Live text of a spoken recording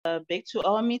back to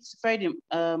our Friday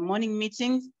morning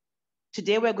meetings.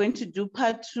 Today we're going to do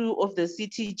part 2 of the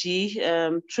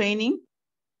CTG training.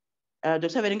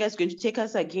 Dr. Verenga is going to take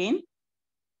us again.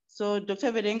 So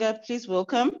Dr. Verenga, please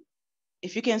welcome.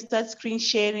 If you can start screen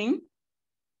sharing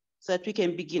so that we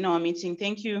can begin our meeting.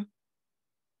 Thank you.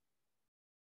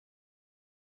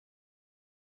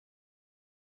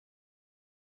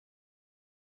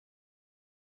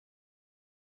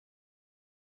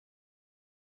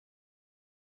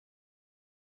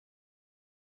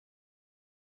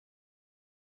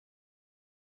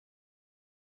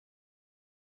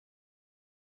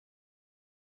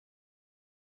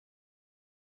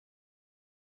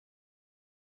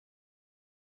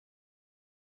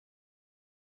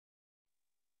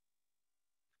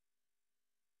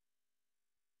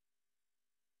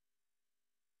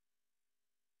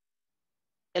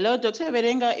 Hello, Dr.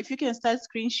 Verenga, if you can start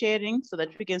screen sharing so that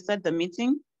we can start the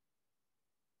meeting.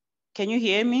 Can you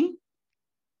hear me?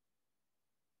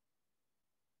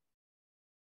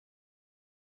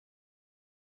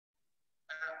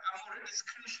 I'm already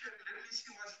screen sharing. Let me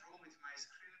see what's wrong with my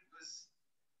screen because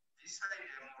this side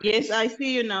Yes, I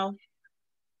see you now. Okay.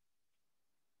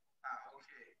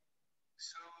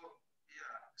 So,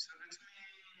 yeah. So let me...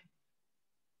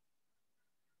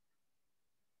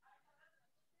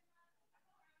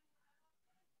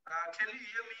 can you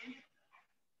hear me?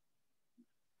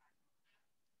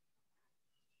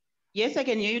 Yes, I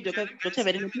can hear you, Dr.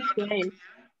 Verenga.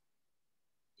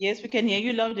 Yes, we can hear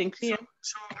you loud and clear.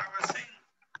 So I was saying,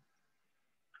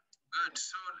 good.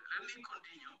 So let me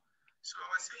continue. So I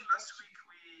was saying last week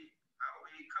we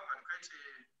covered quite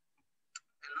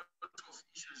a lot of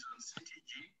issues on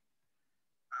CTG.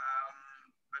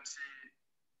 But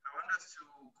I want us to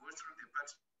go through the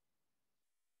part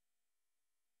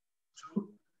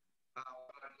 2.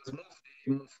 It was more of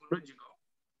the morphological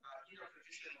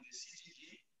interpretation of the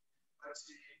CTG. But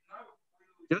now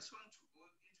we just want to go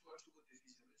into what we call the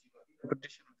physiological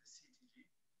interpretation of the CTG,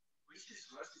 which is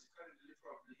what is currently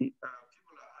probably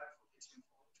people are advocating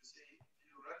for, to say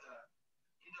you rather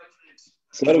interpret.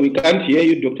 Sorry, we can't hear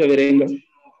you, Dr. Verenga. You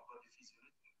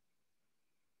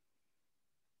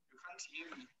can't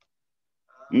hear me.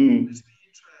 Let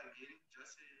me try again.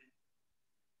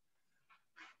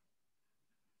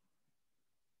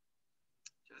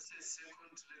 Just a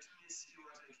second. Let me see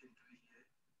what I can do here.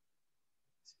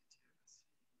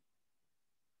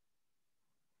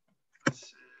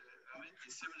 Because I'm at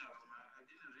the seminar. I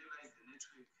didn't realize the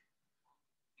network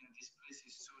in this place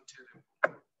is so terrible.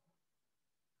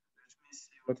 Let me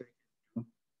see what I can do.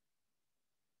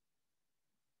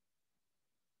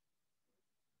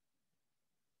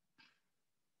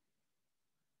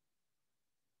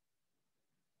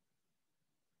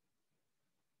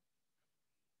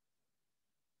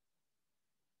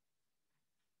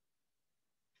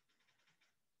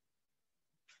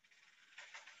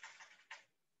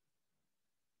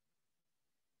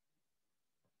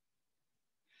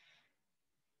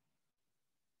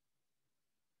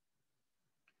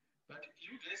 But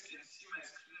you guys can see my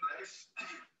screen, right?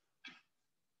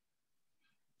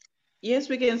 Yes,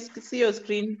 we can see your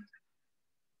screen. I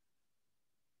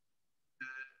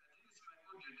think it's my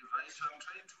audio device, so I'm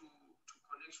trying to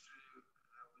connect to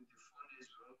with the phone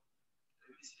as well.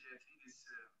 Let me see. I think it's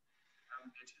I'm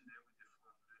getting there with the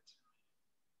phone. Let me see.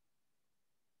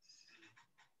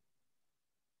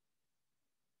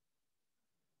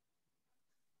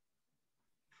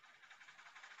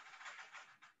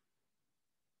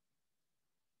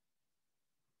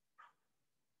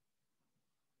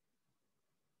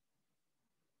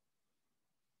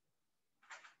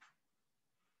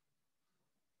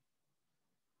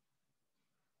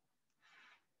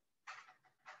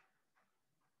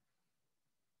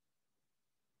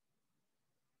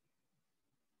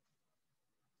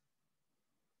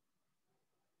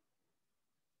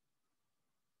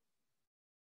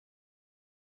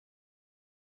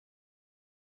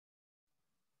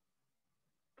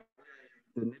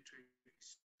 The network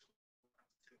is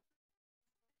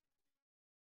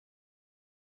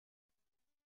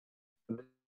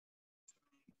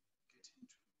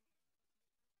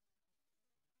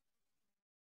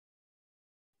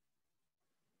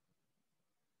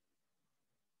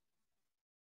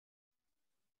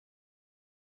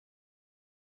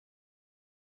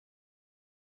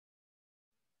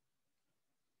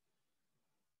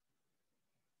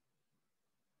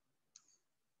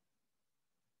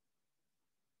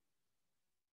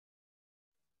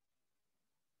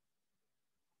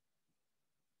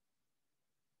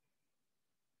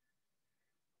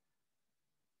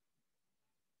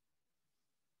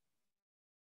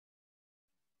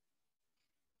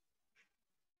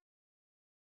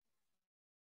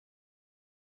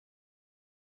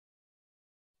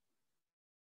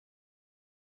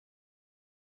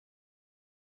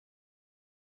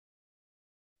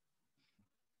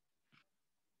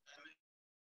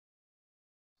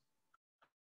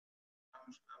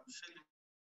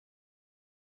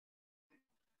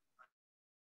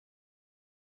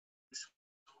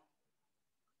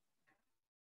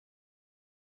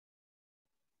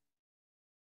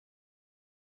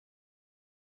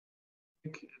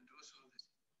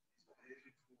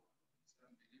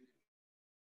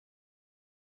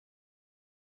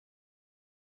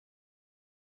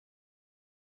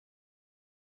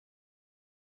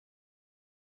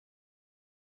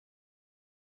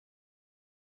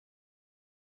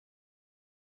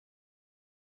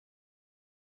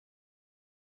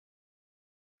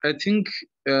I think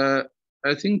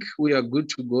we are good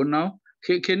to go now.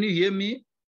 Can you hear me?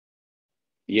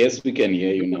 Yes, we can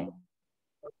hear you now.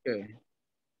 Okay,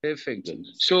 perfect.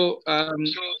 So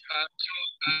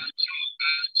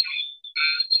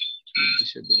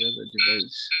disable the other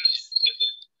device.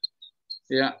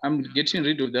 Yeah, I'm getting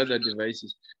rid of the other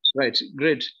devices. Right,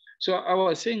 great. So I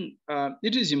was saying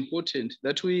it is important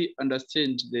that we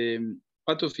understand the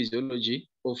pathophysiology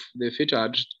of the fetal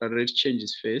heart rate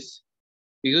changes phase,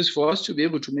 because for us to be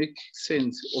able to make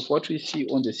sense of what we see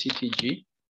on the CTG,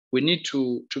 we need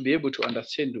to be able to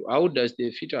understand how does the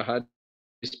fetal heart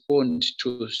respond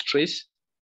to stress.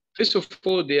 First of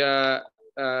all, there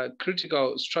are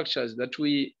critical structures that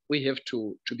we have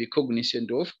to be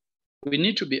cognizant of. We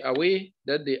need to be aware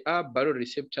that there are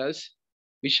baroreceptors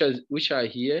which are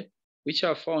here, which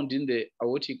are found in the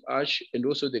aortic arch and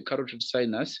also the carotid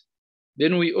sinus.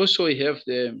 Then we also have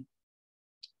the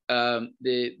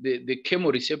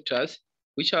chemoreceptors,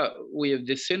 we have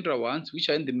the central ones, which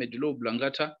are in the medulla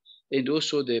oblongata, and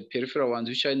also the peripheral ones,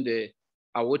 which are in the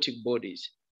aortic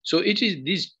bodies. So it is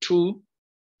these two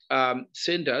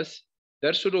centers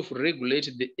that sort of regulate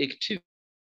the activity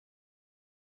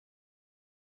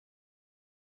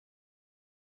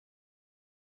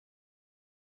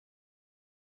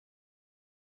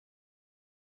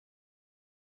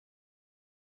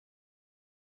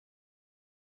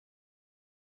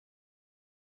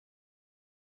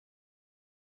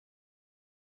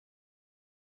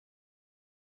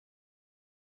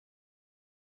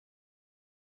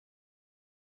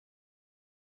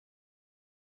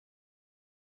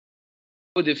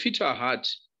for the fetal heart.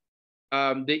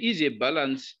 There is a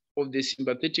balance of the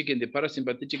sympathetic and the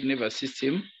parasympathetic nervous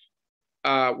system,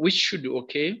 which should be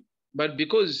okay. But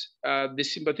because the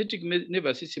sympathetic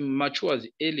nervous system matures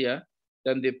earlier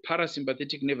than the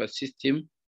parasympathetic nervous system,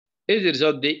 as a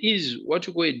result, there is what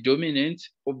we call a dominance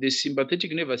of the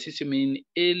sympathetic nervous system in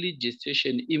early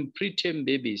gestation in preterm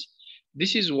babies.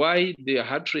 This is why the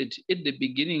heart rate at the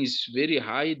beginning is very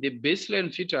high. The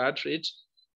baseline fetal heart rate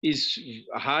is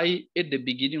high at the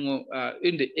beginning of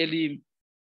in the early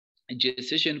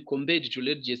gestation compared to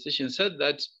late gestation, so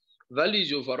that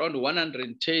values of around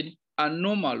 110 are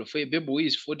normal for a baby who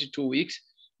is 42 weeks,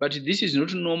 but this is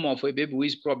not normal for a baby who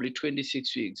is probably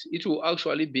 26 weeks. It will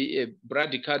actually be a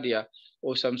bradycardia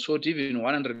of some sort, even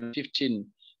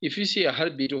 115. If you see a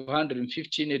heartbeat of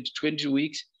 115 at 20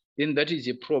 weeks, then that is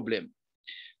a problem,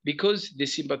 because the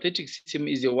sympathetic system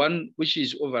is the one which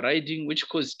is overriding, which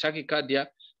causes tachycardia,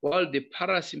 while the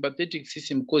parasympathetic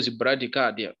system causes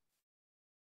bradycardia.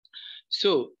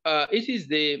 So it is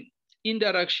the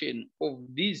interaction of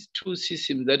these two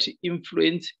systems that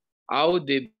influence how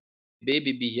the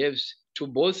baby behaves to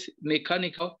both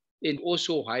mechanical and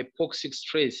also hypoxic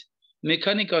stress.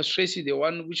 Mechanical stress is the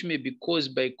one which may be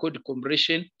caused by cord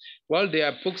compression, while the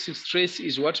hypoxic stress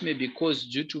is what may be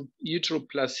caused due to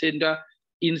uteroplacenta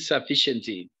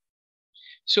insufficiency.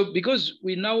 So because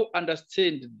we now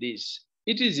understand this,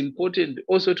 it is important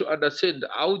also to understand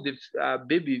how the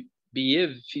baby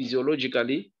behave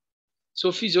physiologically.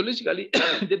 So physiologically,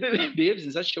 the baby behaves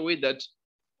in such a way that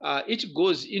it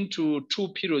goes into 2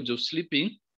 periods of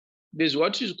sleeping. There's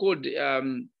what is called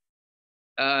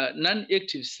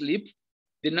non-active sleep.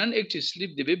 The non-active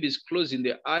sleep, the baby is closing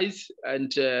the eyes,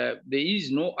 and there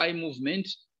is no eye movement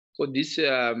for this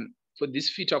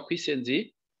fetal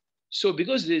quiescency. So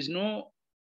because there's no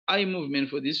eye movement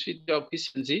for this fetal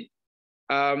quiescency,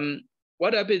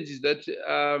 what happens is that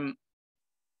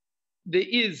there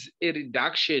is a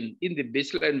reduction in the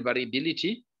baseline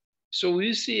variability. So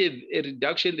we see a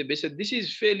reduction in the baseline. This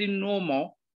is fairly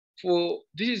normal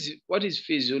this is what is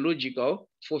physiological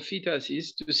for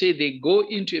fetuses, to say they go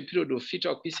into a period of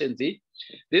fetal quiescency.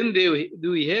 Then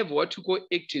we have what we call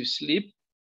active sleep.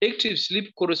 Active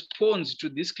sleep corresponds to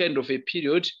this kind of a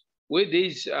period where there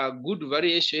is good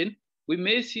variation. We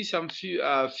may see some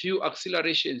few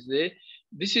accelerations there.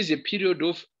 This is a period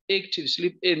of active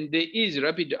sleep, and there is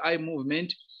rapid eye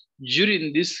movement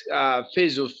during this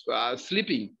phase of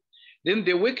sleeping. Then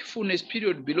the wakefulness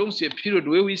period belongs to a period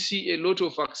where we see a lot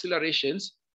of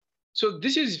accelerations. So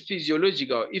this is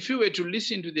physiological. If you were to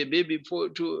listen to the baby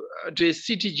to a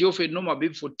CTG of a normal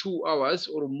baby for 2 hours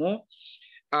or more,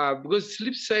 because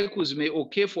sleep cycles may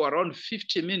occur for around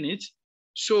 50 minutes.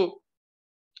 So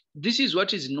this is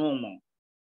what is normal.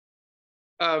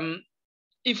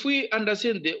 If we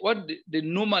understand what the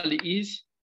normal is,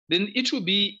 then it will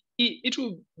be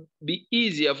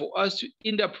easier for us to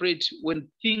interpret when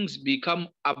things become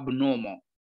abnormal.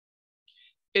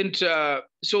 And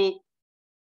so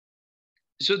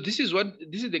this is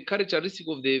the characteristic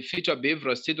of the fetal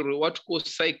behavioral state, or what we call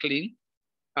cycling.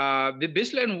 The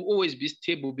baseline will always be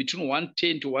stable between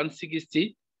 110 to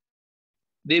 160.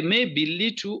 There may be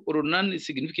little or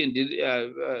non-significant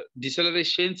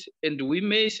decelerations, and we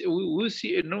will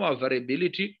see a normal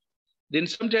variability. Then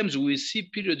sometimes we see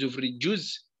periods of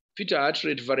reduced fetal heart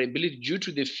rate variability due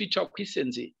to the fetal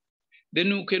quiescency. Then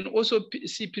we can also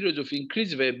see periods of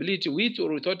increased variability with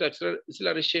or without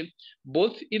acceleration,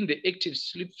 both in the active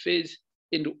sleep phase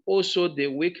and also the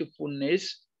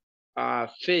wakefulness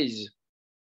phase.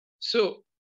 So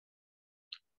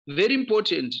very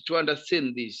important to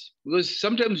understand this, because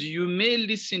sometimes you may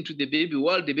listen to the baby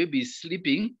while the baby is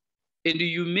sleeping, and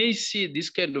you may see this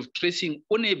kind of tracing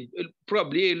on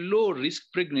probably a low-risk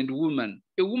pregnant woman.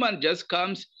 A woman just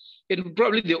comes, and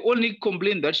probably the only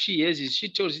complaint that she has is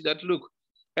she tells you that, look,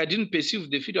 I didn't perceive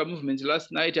the fetal movements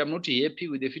last night. I'm not happy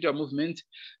with the fetal movements.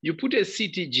 You put a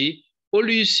CTG, all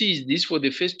you see is this for the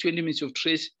first 20 minutes of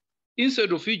trace.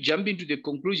 Instead of you jumping to the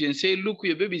conclusion and say, look,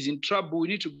 your baby is in trouble, we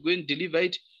need to go and deliver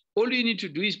it. All you need to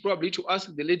do is probably to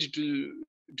ask the lady to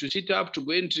sit up, to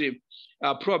go and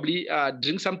probably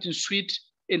drink something sweet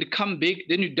and come back.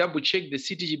 Then you double check the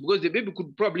CTG, because the baby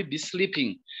could probably be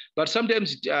sleeping. But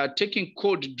sometimes taking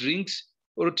cold drinks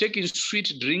or taking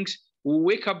sweet drinks will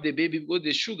wake up the baby, because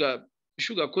the sugar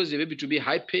causes the baby to be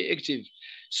hyperactive.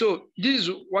 So this is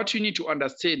what you need to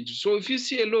understand. So if you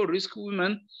see a low risk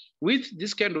woman with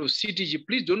this kind of CTG,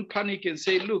 please don't panic and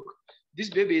say, look, this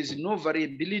baby has no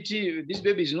variability, this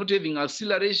baby is not having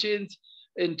accelerations,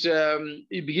 and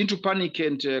you begin to panic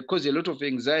and cause a lot of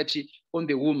anxiety on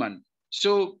the woman.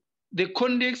 So the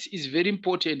context is very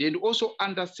important, and also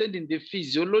understanding the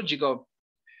physiological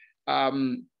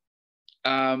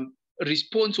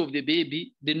response of the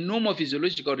baby, the normal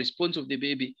physiological response of the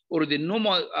baby, or the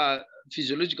normal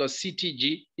physiological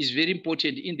CTG is very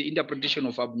important in the interpretation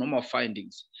of abnormal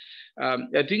findings.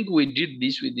 I think we did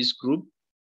this with this group.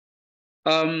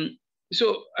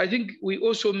 So I think we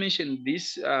also mentioned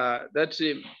this,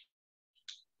 that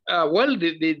while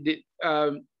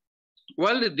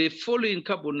the fall in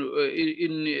carbon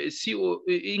in CO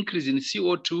increase in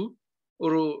CO2,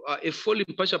 or a fall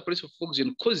in partial pressure of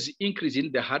oxygen causes increase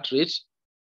in the heart rate,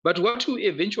 but what will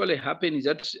eventually happen is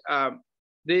that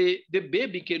the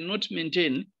baby cannot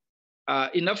maintain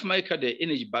enough myocardial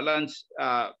energy balance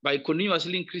by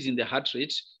continuously increasing the heart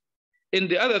rate. And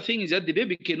the other thing is that the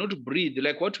baby cannot breathe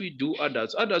like what we do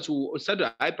adults. Adults will start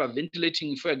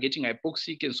hyperventilating if we are getting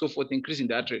hypoxic and so forth, increasing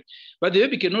the heart rate. But the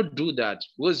baby cannot do that,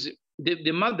 because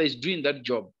the mother is doing that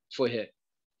job for her,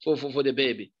 for the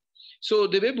baby. So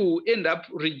the baby will end up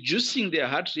reducing their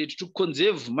heart rate to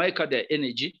conserve myocardial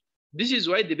energy. This is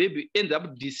why the baby ends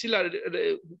up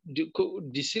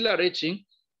decelerating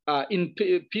in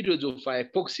periods of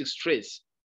hypoxic stress.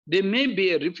 There may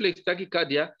be a reflex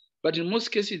tachycardia, but in most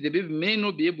cases, the baby may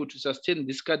not be able to sustain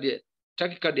this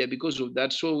tachycardia because of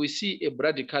that. So we see a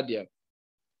bradycardia.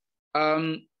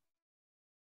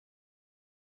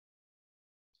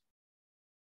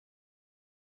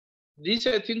 This,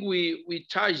 I think we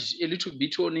touched a little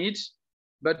bit on it,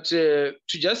 but to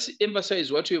just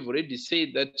emphasize what we have already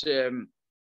said, that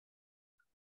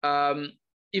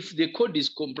if the cord is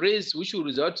compressed, which will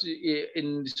result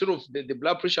in sort of the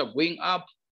blood pressure going up,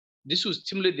 this will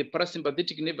stimulate the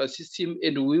parasympathetic nervous system,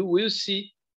 and we will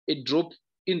see a drop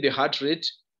in the heart rate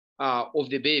of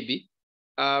the baby.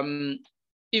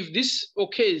 If this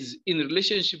occurs in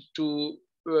relationship to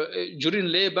during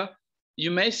labor,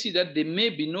 you may see that there may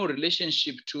be no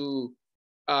relationship to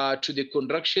the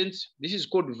contractions. This is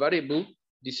called variable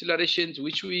decelerations,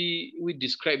 which we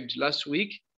described last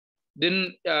week.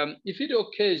 Then if it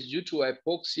occurs due to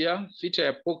hypoxia,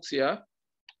 fetal hypoxia,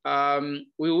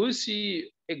 we will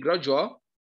see a gradual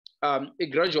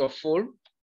fall,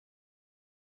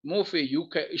 more of a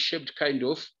U-shaped kind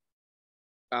of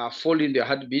fall in the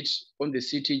heartbeat on the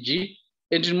CTG.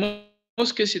 And in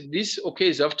most cases, this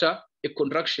occurs after a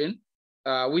contraction.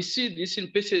 We see this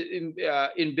in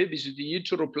babies with the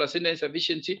uterine placenta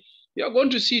insufficiency. You are going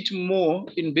to see it more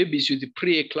in babies with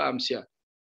preeclampsia.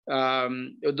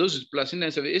 Those with placenta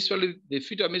insufficiency, especially the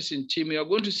fetal medicine team, you are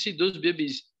going to see those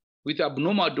babies with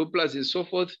abnormal Dopplers and so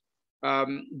forth.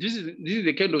 This is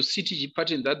the kind of CTG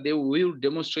pattern that they will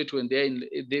demonstrate when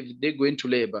they go into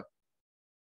labor.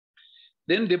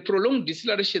 Then the prolonged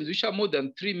decelerations, which are more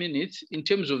than 3 minutes in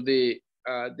terms of the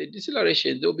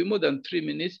deceleration, there will be more than 3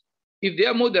 minutes. If they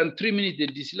are more than 3 minutes, the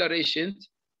decelerations,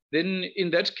 then in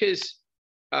that case,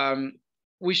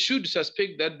 we should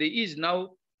suspect that there is now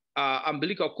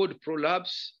umbilical cord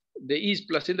prolapse, there is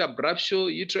placenta abruptio,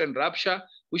 uterine rupture.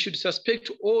 We should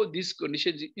suspect all these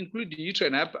conditions, including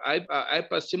uterine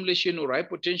hyperstimulation or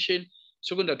hypotension,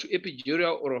 secondary to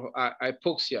epidural or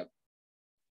hypoxia.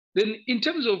 Then in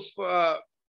terms of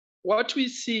what we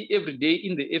see every day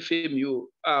in the FMU,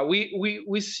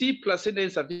 we see placenta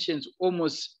insufficiency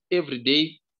almost every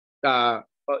day,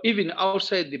 even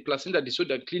outside the placenta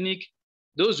disorder clinic.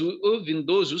 Even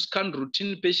those who scan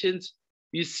routine patients,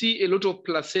 you see a lot of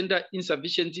placenta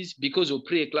insufficiencies because of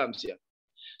preeclampsia.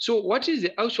 So what is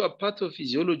the actual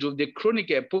pathophysiology of the chronic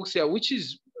hypoxia, which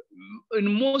is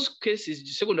in most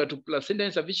cases secondary to placenta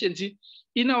insufficiency?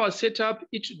 In our setup,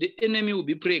 the enemy will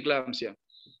be preeclampsia.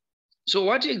 So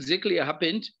what exactly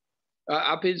happened?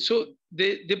 So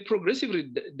the progressive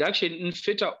reduction in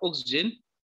fetal oxygen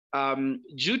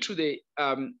due to the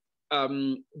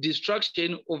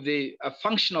destruction of the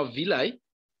functional villi,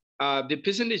 the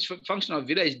percentage functional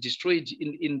villi is destroyed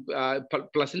in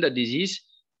placenta disease.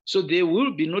 So there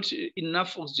will be not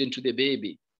enough oxygen to the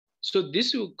baby. So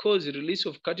this will cause the release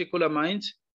of catecholamines,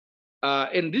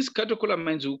 and these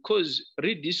catecholamines will cause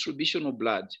redistribution of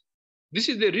blood. This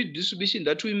is the redistribution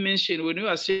that we mentioned when we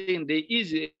are saying there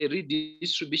is a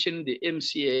redistribution in the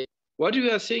MCA. What we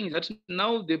are saying is that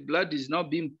now the blood is now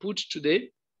being put to the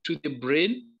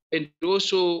brain and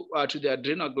also to the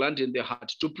adrenal gland and the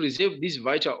heart to preserve these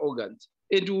vital organs.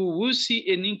 And we will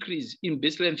see an increase in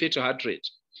baseline fetal heart rate.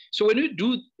 So when we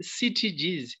do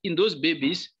CTGs in those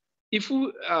babies, if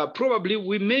we probably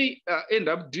we may end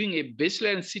up doing a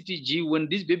baseline CTG when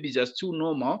these babies are still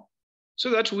normal, so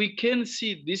that we can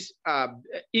see this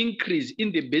increase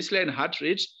in the baseline heart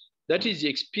rate that is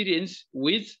experienced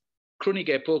with chronic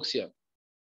hypoxia.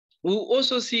 We'll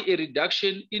also see a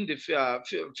reduction in the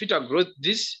fetal growth.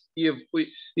 This you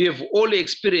have all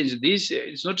experienced this.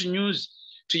 It's not news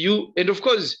to you. And of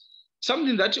course,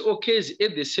 something that occurs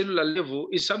at the cellular level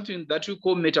is something that we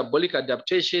call metabolic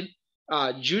adaptation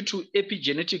due to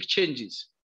epigenetic changes.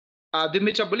 The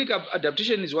metabolic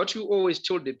adaptation is what you always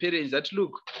tell the parents that,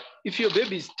 look, if your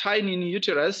baby is tiny in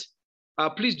uterus,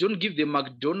 please don't give them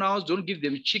McDonald's, don't give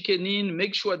them chicken in,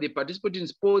 make sure they participate in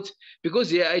sports because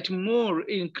they are at more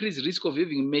increased risk of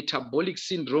having metabolic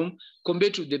syndrome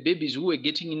compared to the babies who are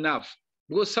getting enough.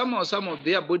 Because somehow some of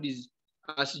their bodies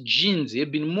as genes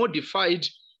have been modified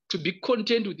to be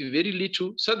content with very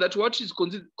little, so that what is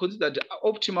considered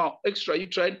optimal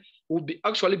extrauterine will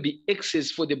actually be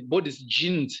excess for the body's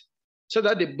genes, so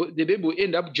that the baby will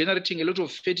end up generating a lot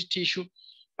of fatty tissue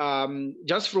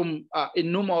just from a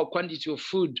normal quantity of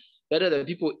food that other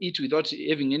people eat without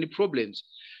having any problems.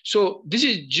 So this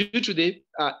is due to the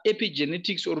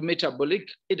epigenetics or metabolic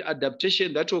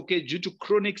adaptation that occurs due to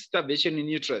chronic starvation in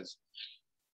uterus.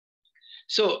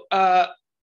 So,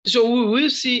 so we will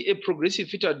see a progressive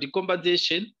fetal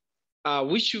decompensation,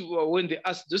 which when the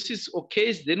acidosis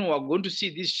occurs, then we are going to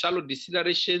see these shallow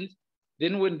decelerations.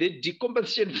 Then when the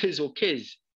decompensation phase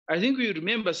occurs, I think we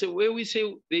remember, so where we say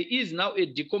there is now a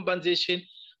decompensation,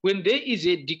 when there is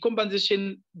a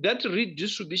decompensation, that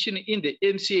redistribution in the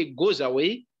MCA goes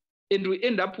away, and we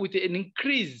end up with an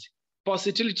increased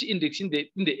pulsatility index in the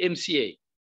MCA.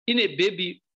 In a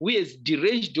baby who has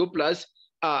deranged Dopplers,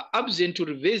 absent to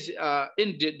reverse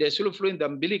in the diastolic flow in the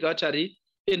umbilical artery,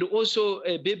 and also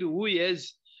a baby who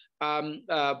has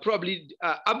probably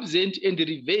absent and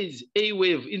reverse A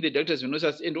wave in the ductus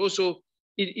venosus, and also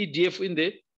EDF in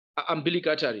the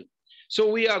umbilical artery. So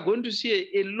we are going to see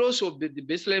a loss of the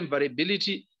baseline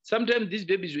variability. Sometimes these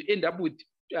babies will end up with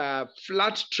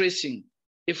flat tracing,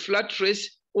 a flat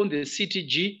trace on the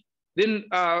CTG. Then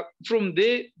from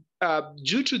there,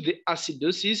 due to the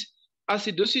acidosis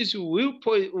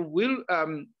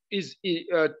is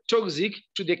toxic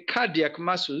to the cardiac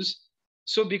muscles.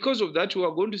 So because of that, we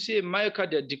are going to see a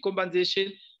myocardial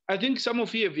decompensation. I think some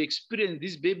of you have experienced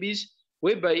these babies,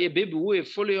 whereby a baby who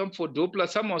is following up for Doppler,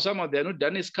 somehow they are not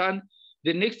done a scan.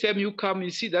 The next time you come,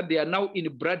 you see that they are now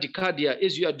in bradycardia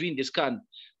as you are doing the scan.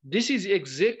 This is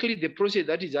exactly the process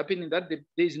that is happening, that there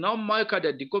is now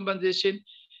myocardial decompensation.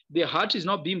 The heart is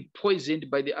now being poisoned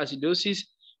by the acidosis.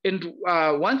 And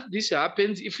once this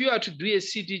happens, if you are to do a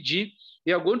CTG,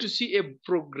 you are going to see a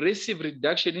progressive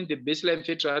reduction in the baseline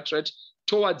fetal heart rate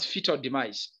towards fetal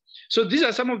demise. So these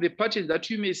are some of the patterns that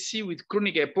you may see with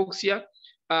chronic hypoxia.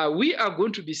 we are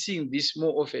going to be seeing this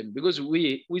more often because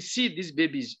we see these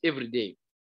babies every day.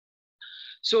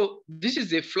 So this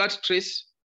is a flat trace,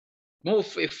 more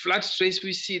of a flat trace.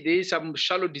 We see there is some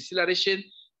shallow deceleration,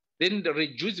 then the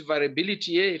reduced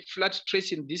variability here, a flat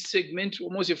trace in this segment,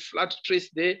 almost a flat trace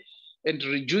there, and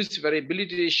reduced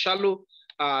variability, shallow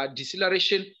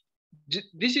deceleration.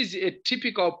 This is a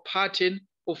typical pattern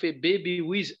of a baby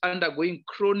who is undergoing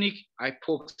chronic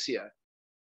hypoxia.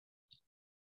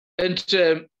 And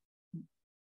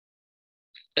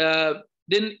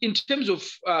then in terms of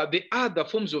the other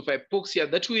forms of hypoxia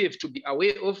that we have to be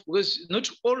aware of, because not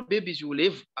all babies will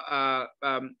have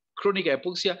chronic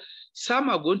hypoxia. Some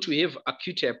are going to have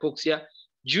acute hypoxia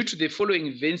due to the following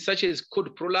events, such as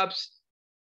cord prolapse.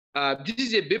 This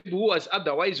is a baby who was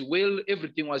otherwise well,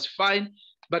 everything was fine,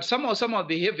 but somehow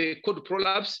they have a cord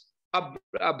prolapse,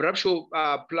 abruption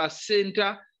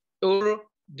placenta, or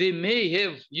they may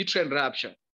have uterine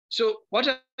rupture. So what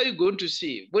are you going to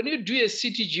see? When you do a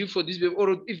CTG for this baby,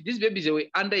 or if this baby is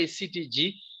under a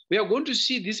CTG, we are going to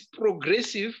see this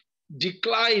progressive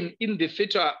decline in the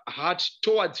fetal heart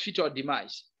towards fetal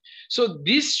demise. So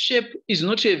this shape is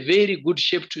not a very good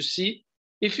shape to see.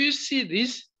 If you see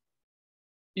this,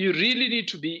 you really need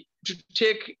to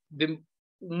take the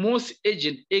most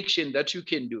urgent action that you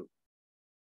can do,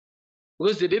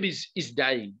 because the baby is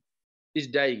dying.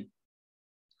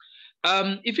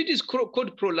 If it is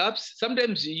cord prolapse,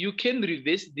 sometimes you can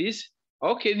reverse this.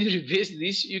 How can you reverse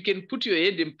this? You can put your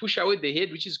head and push away the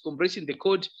head, which is compressing the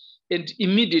cord, and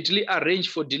immediately arrange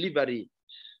for delivery.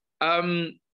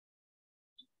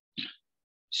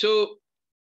 So,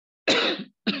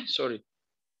 sorry.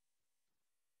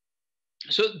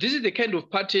 So this is the kind of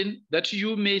pattern that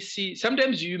you may see.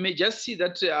 Sometimes you may just see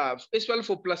that, especially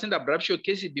for placenta abruption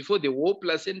cases, before the whole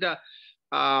placenta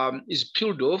is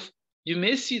peeled off, you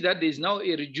may see that there's now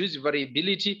a reduced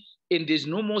variability and there's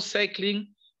no more cycling,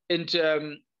 and there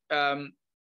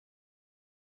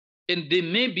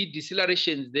may be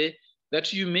decelerations there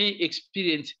that you may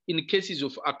experience in cases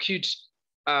of acute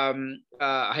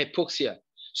hypoxia.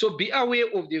 So be aware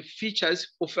of the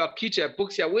features of acute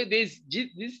hypoxia, where there's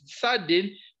this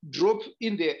sudden drop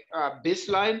in the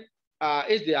baseline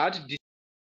as the heart.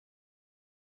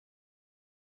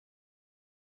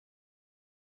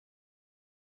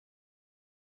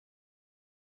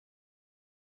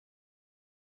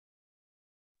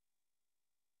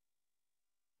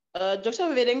 Dr.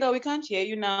 Verenga, we can't hear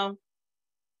you now.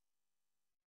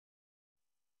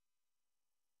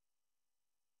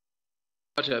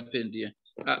 What happened here?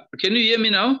 Can you hear me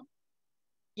now?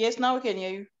 Yes, now we can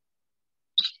hear you.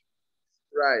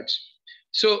 Right.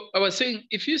 So I was saying,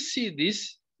 if you see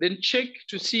this, then check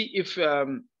to see if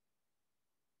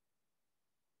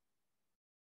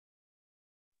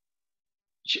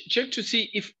check to see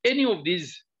if any of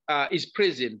these is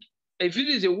present. If it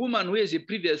is a woman who has a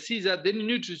previous seizure, then you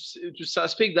need to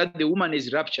suspect that the woman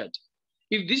is ruptured.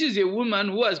 If this is a woman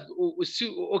who has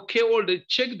okay,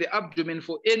 check the abdomen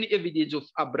for any evidence of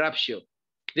abruption.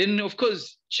 Then, of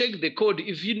course, check the cord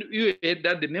if you heard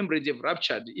that the membranes have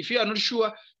ruptured. If you are not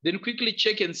sure, then quickly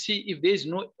check and see if there is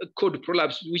no cord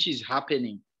prolapse which is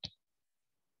happening.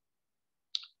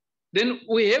 Then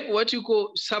we have what you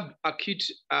call subacute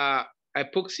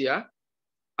hypoxia.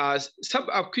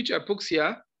 Subacute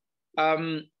hypoxia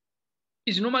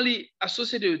is normally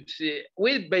associated with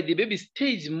whereby the baby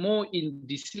stays more in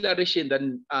deceleration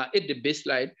than at the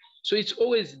baseline. So it's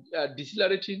always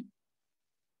decelerating.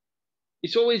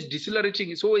 It's always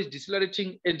decelerating,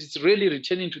 and it's really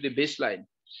returning to the baseline.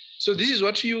 So this is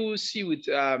what you see with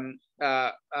the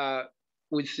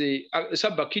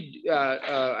subacute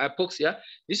hypoxia.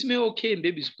 This may occur in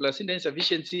babies with placenta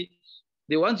insufficiency.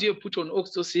 The ones you put on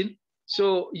oxytocin.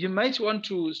 So you might want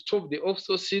to stop the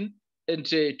oxytocin and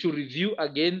to review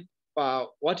again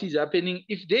what is happening.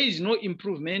 If there is no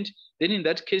improvement, then in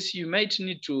that case, you might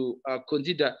need to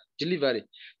consider delivery.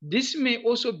 This may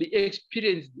also be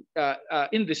experienced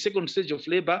in the second stage of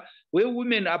labor, where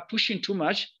women are pushing too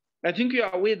much. I think you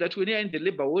are aware that when you're in the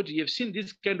labor ward, you have seen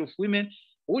this kind of women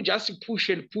who just push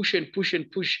and push and push and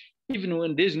push, even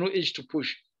when there's no age to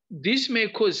push. This may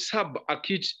cause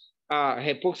subacute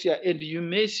hypoxia, and you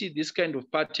may see this kind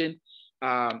of pattern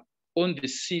on the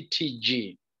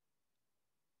CTG.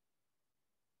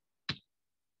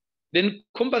 Then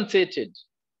compensated.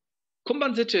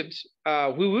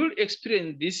 We will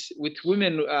experience this with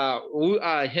women who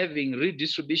are having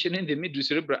redistribution in the middle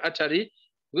cerebral artery,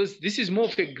 because this is more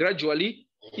of a gradually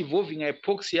evolving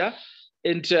hypoxia,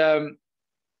 and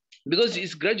because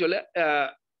it's gradually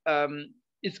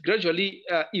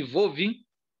evolving,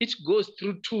 it goes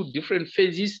through two different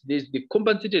phases. There's the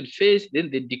compensated phase, then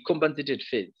the decompensated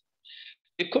phase.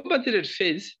 The compensated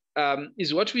phase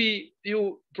is what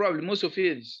probably most of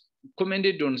you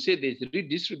commented on, say there's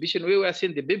redistribution, where we are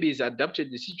saying the baby is adapted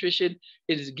to the situation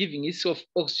and is giving itself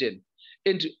oxygen.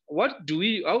 And how do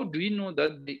we know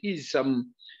that there is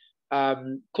some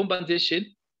compensation?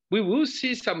 We will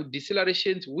see some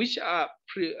decelerations which are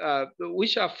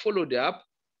followed up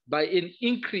by an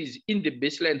increase in the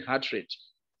baseline heart rate.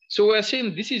 So we're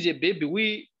saying this is a baby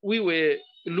we were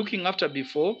looking after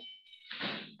before,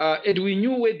 and we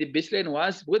knew where the baseline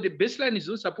was. Where the baseline is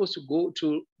not supposed to go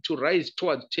to rise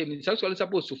towards 10, it's actually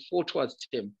supposed to fall towards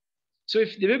 10. So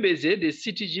if the baby has had a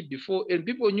CTG before, and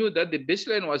people knew that the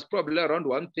baseline was probably around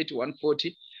 130,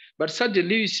 140, but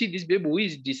suddenly you see this baby who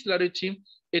is decelerating,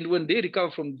 and when they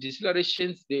recover from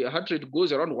decelerations, the heart rate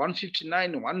goes around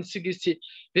 159, 160,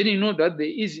 then you know that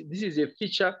this is a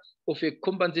feature of a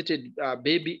compensated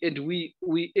baby, and we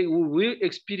will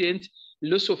experience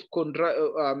loss of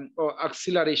or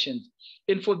accelerations.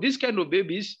 And for this kind of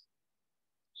babies,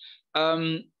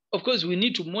 of course, we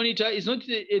need to monitor. It's not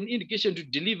an indication to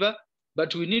deliver,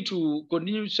 but we need to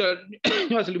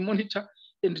continuously monitor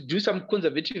and do some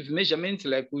conservative measurements.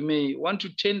 Like we may want to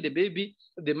turn the baby,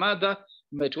 the mother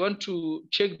might want to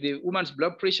check the woman's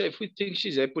blood pressure. If we think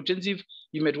she's hypotensive,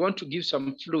 you might want to give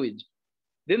some fluid.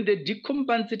 Then the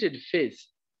decompensated phase.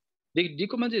 The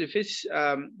decompensated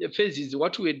phase is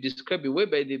what we described,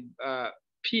 whereby the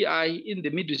PI in the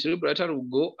middle cerebral artery will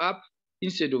go up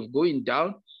instead of going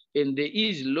down, and there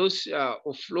is loss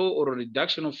of flow or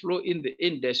reduction of flow in the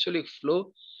end diastolic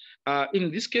flow.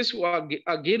 In this case, we are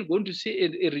again going to see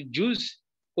a reduce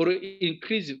or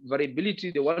increase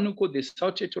variability, the one we call the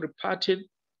saltatory pattern.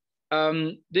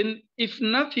 Then if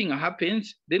nothing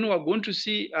happens, then we're going to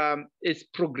see a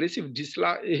progressive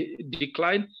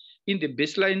decline in the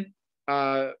baseline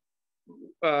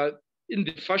in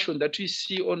the fashion that we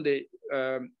see on the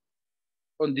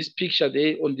on this picture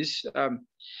there, on this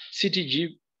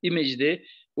CTG image there,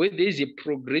 where there is a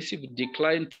progressive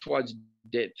decline towards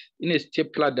death, in a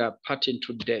step-ladder pattern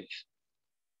to death.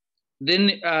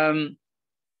 Then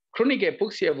chronic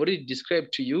hypoxia I've already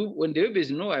described to you. When there is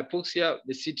no hypoxia,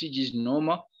 the CTG is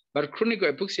normal, but chronic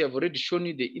hypoxia I've already shown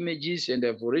you the images, and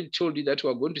I've already told you that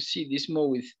we're going to see this more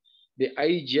with the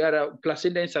IGR,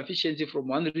 placenta insufficiency from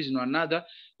one reason or another.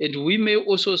 And we may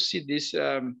also see this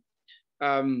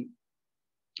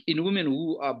in women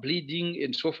who are bleeding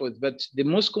and so forth. But the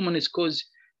most commonest cause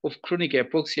of chronic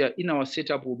hypoxia in our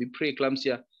setup will be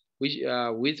preeclampsia, which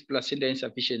with placenta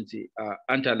insufficiency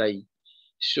underlying.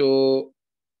 So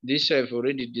this I've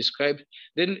already described.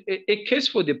 Then a case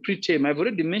for the preterm, I've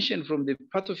already mentioned from the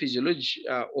pathophysiology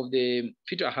of the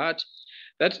fetal heart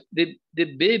that the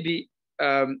baby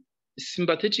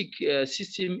sympathetic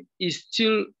system is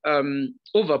still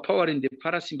overpowering the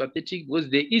parasympathetic, because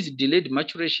there is delayed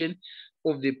maturation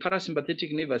of the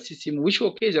parasympathetic nervous system, which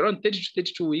occurs around 30 to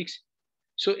 32 weeks.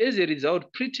 So as a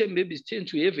result, preterm babies tend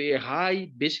to have a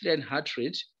high baseline heart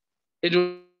rate, and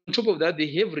on top of that, they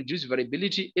have reduced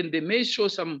variability, and they may show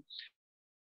some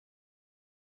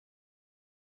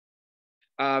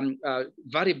shallow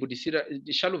variable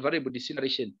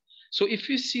deceleration. So if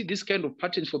you see this kind of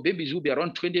patterns for babies who will be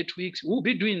around 28 weeks, we'll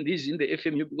be doing this in the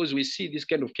FMU because we see this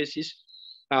kind of cases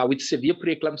with severe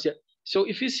preeclampsia. So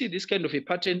if you see this kind of a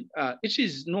pattern, it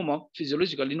is normal,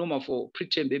 physiologically normal for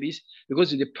preterm babies,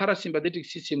 because the parasympathetic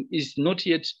system is not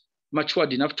yet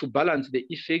matured enough to balance the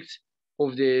effects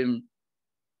of the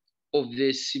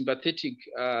sympathetic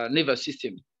nervous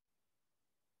system.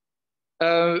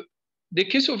 The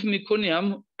case of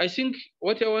meconium, I think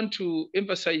what I want to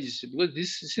emphasize, because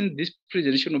since this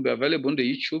presentation will be available on the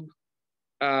YouTube,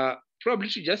 probably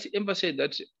to just emphasize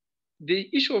that the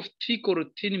issue of thick or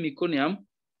thin meconium,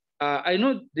 I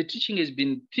know the teaching has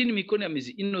been thin meconium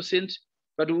is innocent,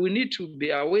 but we need to be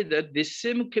aware that the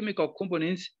same chemical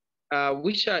components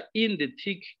which are in the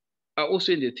thick are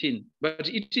also in the thin, but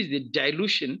it is the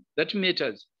dilution that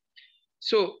matters.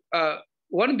 So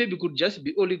one baby could just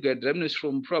be oligohydramnios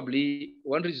from probably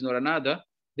one reason or another.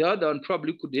 The other one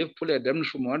probably could have polyhydramnios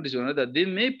from one reason or another. They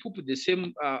may poop the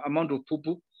same amount of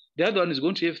poo. The other one is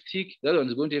going to have thick, the other one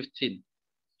is going to have thin.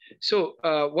 So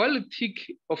while thick,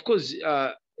 of course,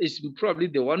 is probably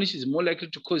the one which is more likely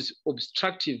to cause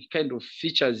obstructive kind of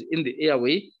features in the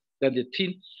airway than the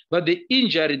thin, but the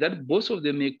injury that both of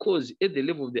them may cause at the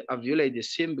level of the alveoli is the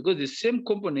same, because the same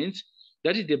components,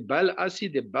 that is the bile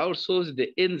acid, the bile salts,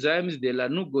 the enzymes, the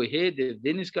lanugo hair, the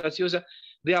venous gaseosa,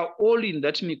 they are all in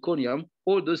that meconium,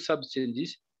 all those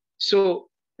substances. So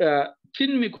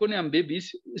thin meconium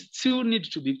babies still need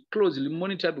to be closely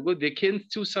monitored, because they can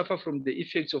still suffer from the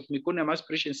effects of meconium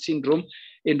aspiration syndrome,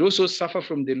 and also suffer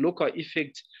from the local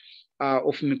effects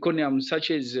of meconium,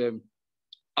 such as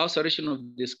ulceration of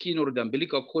the skin or the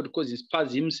umbilical cord causing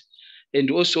spasms, and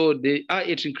also they are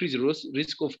at increased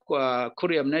risk of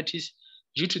chorioamnitis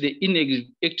due to the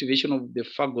inactivation of the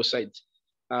phagocytes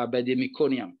by the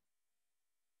meconium.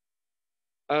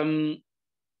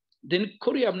 Then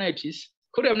chorioamnitis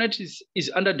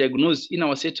is underdiagnosed in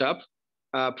our setup,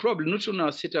 probably not on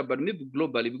our setup, but maybe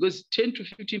globally, because 10 to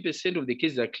 15% of the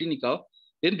cases are clinical,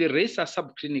 then the rest are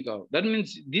subclinical. That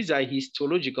means these are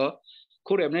histological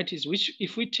chorioamnitis, which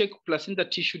if we take placenta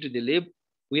tissue to the lab,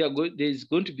 there's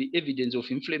going to be evidence of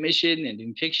inflammation and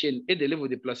infection at the level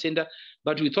of the placenta,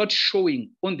 but without showing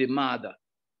on the mother.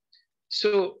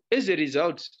 So as a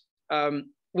result, when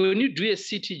you do a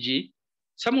CTG,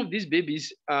 some of these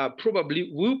babies probably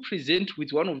will present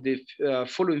with one of the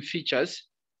following features.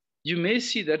 You may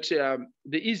see that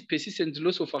there is persistent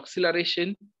loss of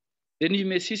acceleration. Then you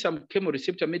may see some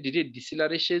chemoreceptor-mediated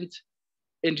decelerations,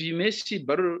 and you may see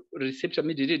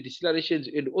baroreceptor-mediated decelerations,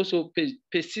 and also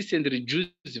persistent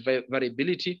reduced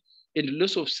variability and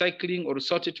loss of cycling or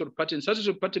saltatorial pattern.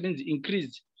 Saltatorial pattern means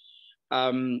increased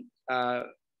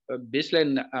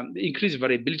baseline, increased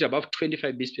variability above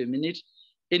 25 beats per minute.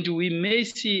 And we may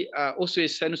see also a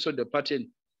sinusoidal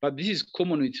pattern, but this is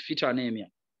common with fetal anemia.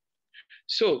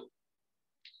 So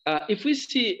if we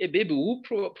see a baby who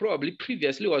probably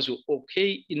previously was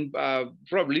okay in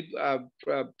probably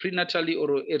prenatally,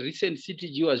 or a recent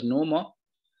CTG was normal,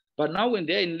 but now when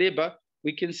they're in labor,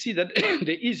 we can see that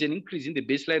there is an increase in the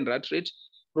baseline rat rate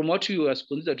from what we was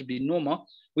considered to be normal.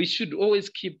 We should always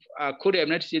keep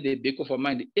chorioamnitis at the back of our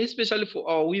mind, especially for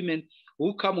our women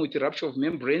who come with rupture of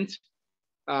membranes,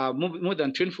 more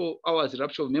than 24 hours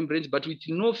rupture of membranes, but with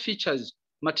no features,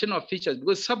 maternal features,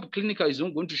 because subclinical is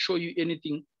not going to show you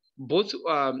anything, both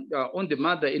on the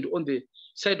mother and on the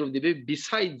side of the baby,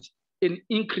 besides an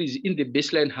increase in the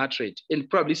baseline heart rate and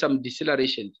probably some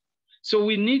deceleration. So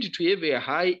we need to have a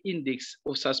high index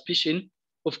of suspicion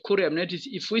of chorioamnitis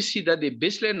if we see that the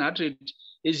baseline heart rate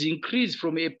is increased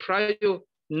from a prior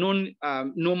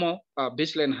non-normal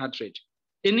baseline heart rate.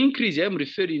 An increase I'm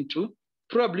referring to,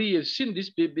 probably you've seen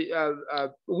this baby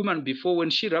woman before when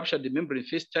she ruptured the membrane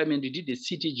first time and did the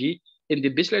CTG, and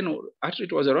the baseline heart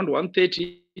rate was around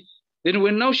 130. Then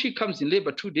when now she comes in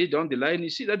labor 2 days down the line, you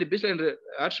see that the baseline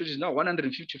heart rate is now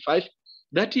 155.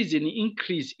 That is an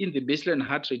increase in the baseline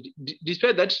heart rate,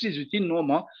 despite that it is within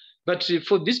normal. But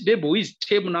for this baby who is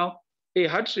terminal, a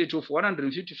heart rate of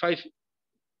 155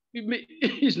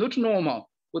 is not normal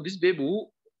for this baby who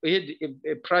had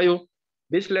a prior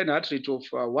baseline heart rate of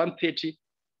 130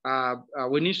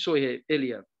 when you saw her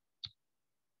earlier.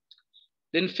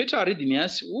 Then fetal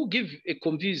arrhythmias will give a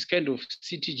confused kind of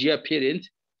CTG appearance.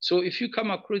 So if you come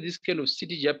across this kind of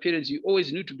CTG appearance, you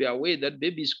always need to be aware that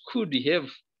babies could have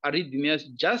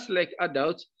arrhythmias just like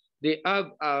adults. They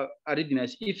have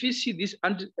arrhythmias. If you see this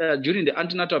during the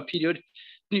antenatal period,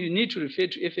 you need to refer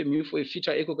to FMU for a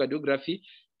fetal echocardiography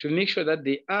to make sure that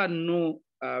there are no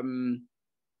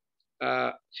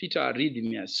fetal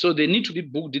arrhythmias. So they need to be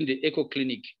booked in the echo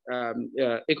clinic,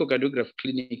 echocardiograph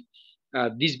clinic,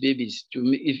 these babies,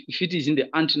 if it is in the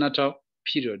antenatal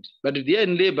period. But if they are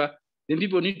in labor, then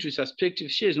people need to suspect,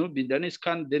 if she has not been done a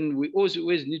scan, then we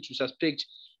always need to suspect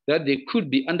that there could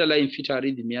be underlying fetal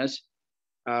arrhythmias.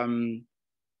 Then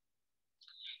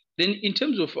in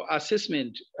terms of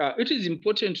assessment, it is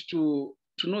important to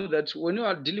know that when you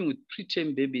are dealing with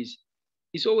preterm babies,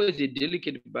 it's always a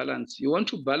delicate balance. You want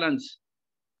to balance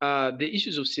the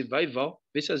issues of survival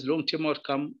versus long-term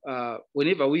outcome.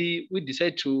 Whenever we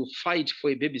decide to fight for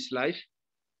a baby's life,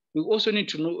 we also need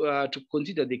to know to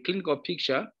consider the clinical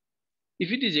picture.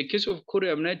 If it is a case of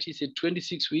chorioamnitis at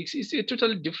 26 weeks, it's a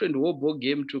totally different ball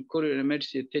game to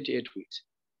chorioamnitis at 38 weeks.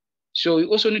 So we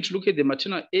also need to look at the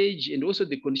maternal age and also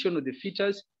the condition of the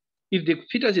fetus. If the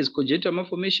fetus has congenital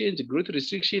malformations, growth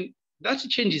restriction, that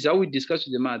changes how we discuss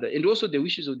with the mother, and also the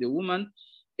wishes of the woman,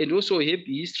 and also her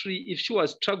history. If she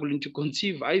was struggling to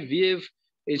conceive, IVF,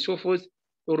 and so forth,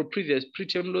 or previous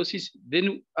preterm losses,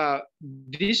 then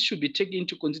this should be taken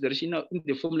into consideration in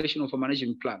the formulation of a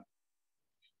management plan.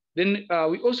 Then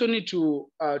we also need to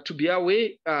be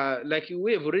aware, like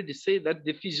we have already said, that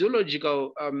the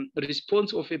physiological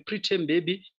response of a preterm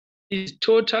baby is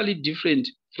totally different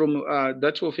from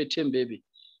that of a term baby.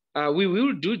 We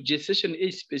will do gestation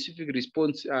age-specific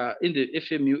response in the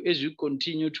FMU as we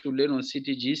continue to learn on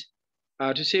CTGs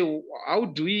to say how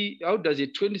does a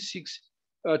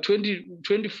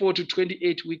 24 to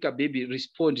 28 weeker baby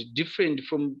respond different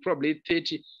from probably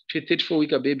 30 to 34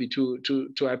 weeker baby to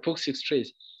hypoxic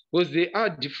stress, because there are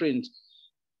differences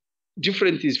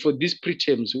for these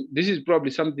preterms. This is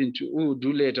probably something we will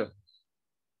do later.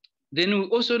 Then we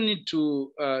also need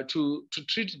to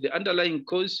treat the underlying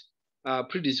cause,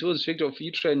 predisposed factor of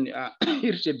uterine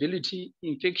irritability,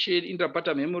 infection,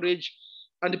 intrapartum hemorrhage,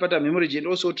 antepartum hemorrhage, and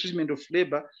also treatment of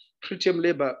labor, preterm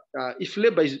labor. If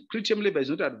preterm labor is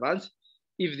not advanced,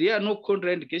 if there are no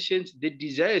contraindications, the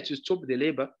desire to stop the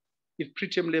labor, if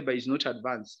preterm labor is not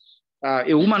advanced.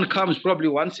 A woman comes probably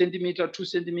 1 centimeter, 2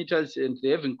 centimeters, and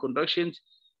they're having contractions.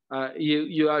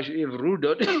 You have ruled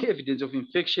out evidence of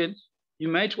infection. You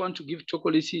might want to give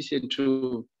tocolysis and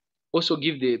to also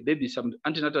give the baby some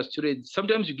antenatal steroids.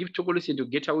 Sometimes you give tocolysis and to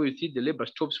get away with it, the labor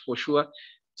stops for sure.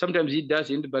 Sometimes it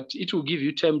doesn't, but it will give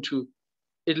you time to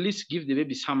at least give the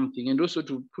baby something, and also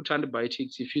to put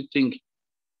antibiotics if you think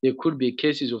there could be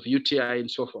cases of UTI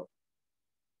and so forth.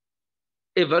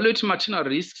 Evaluate maternal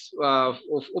risks of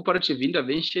operative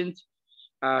interventions,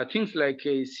 things like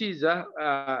Caesar.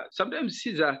 Sometimes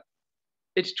Caesar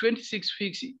at 26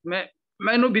 weeks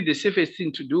might not be the safest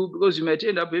thing to do, because you might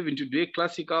end up having to do a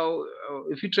classical.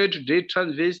 If you try to do a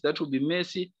transverse, that will be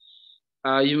messy.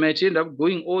 You might end up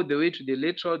going all the way to the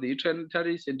lateral, the uterine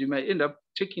arteries, and you might end up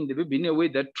taking the baby in a way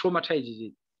that traumatizes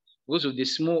it because of the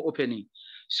small opening.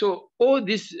 So all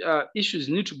these issues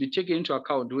need to be taken into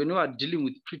account when we are dealing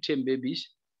with preterm babies,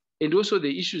 and also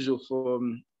the issues of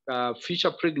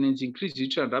future pregnancy, increased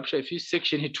uterine rupture, if you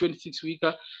section a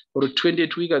 26-weeker or a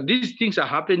 28-weeker. These things are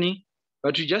happening,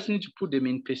 but you just need to put them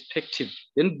in perspective.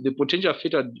 Then the potential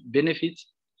fetal benefits,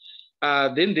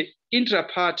 then the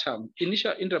intrapartum,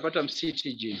 initial intrapartum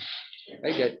CTG.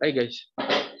 Hi guys.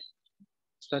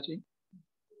 Starting.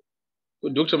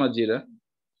 Dr. Madzira,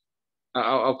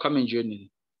 I'll come and join you.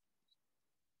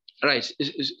 Right,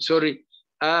 sorry.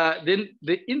 Then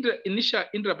the initial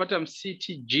intrapartum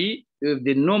CTG,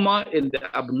 the normal and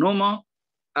the abnormal.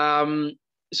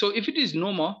 So if it is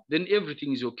normal, then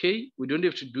everything is okay. We don't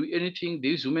have to do anything.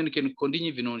 These women can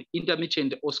continue even on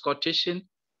intermittent auscultation.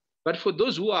 But for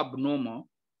those who are abnormal,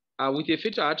 with a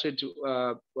fetal heart rate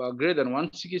greater than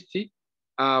 160,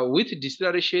 with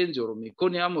decelerations or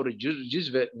meconium or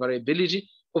reduced variability,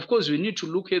 of course, we need to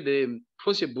look at the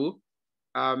possible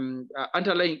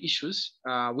underlying issues,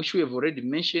 which we have already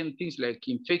mentioned, things like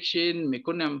infection,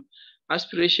 meconium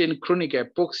aspiration, chronic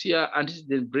hypoxia,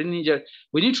 antecedent brain injury.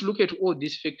 We need to look at all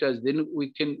these factors. Then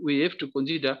we have to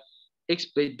consider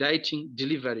expediting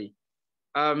delivery.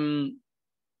 Then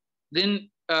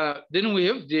we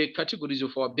have the categories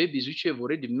of our babies, which we have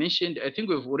already mentioned. I think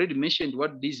we've already mentioned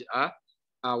what these are,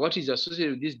 what is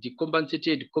associated with this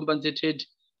decompensated, compensated,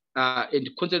 and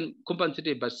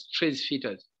compensated but stressed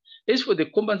fetus. As for the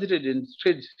compensated and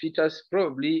stressed fetus,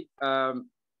 probably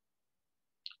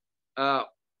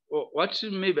what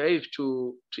maybe I have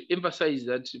to emphasize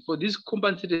that for this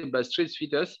compensated but stressed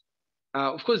fetus,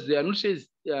 of course, they are not as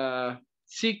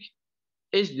sick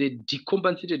as the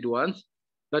decompensated ones,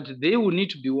 but they will need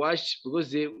to be watched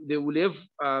because they will have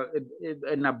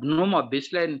an abnormal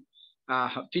baseline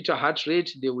fetal heart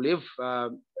rate. They will have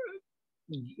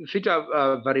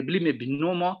fetal variability may be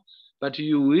normal, but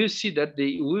you will see that there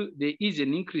is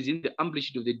an increase in the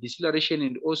amplitude of the deceleration,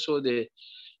 and also the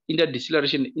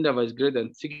interdeceleration interval is greater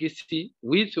than 60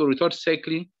 with or without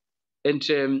cycling.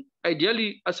 And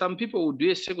ideally, some people will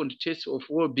do a second test of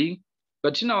well-being,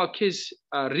 but in our case,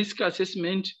 risk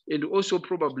assessment and also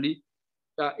probably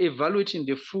evaluating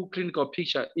the full clinical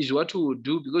picture is what we will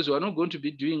do, because we are not going to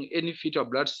be doing any fetal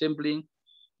blood sampling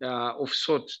of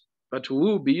sorts, but we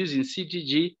will be using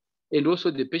CTG and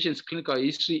also the patient's clinical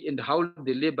history and how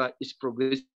the labor is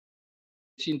progressing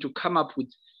to come up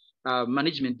with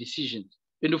management decisions.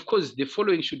 And of course, the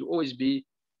following should always be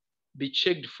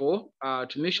checked for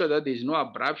to make sure that there is no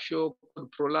abruption,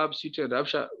 prolapse, uterine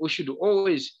rupture. We should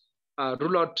always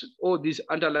rule out all these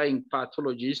underlying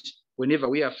pathologies whenever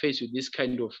we are faced with this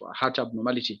kind of heart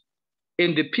abnormality.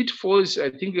 And the pitfalls,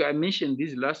 I think I mentioned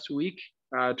this last week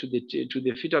to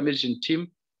the fetal medicine team,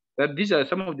 that these are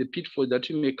some of the pitfalls that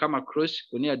you may come across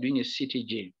when you are doing a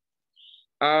CTG.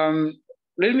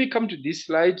 Let me come to this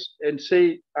slide and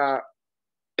say,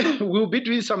 we'll be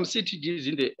doing some CTGs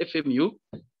in the FMU.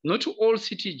 Not all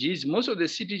CTGs, most of the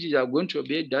CTGs are going to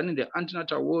be done in the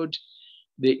antenatal ward,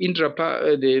 the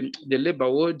labor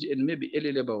ward, and maybe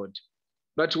early labor ward.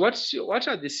 But what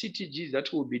are the CTGs that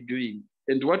we'll be doing,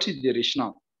 and what is the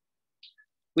rationale?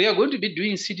 We are going to be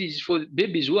doing CTGs for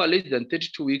babies who are less than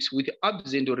 32 weeks with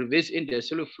absent or reverse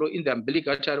endothelial flow in the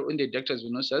umbilical artery or in the ductus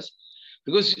venosus,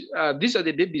 because these are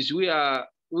the babies we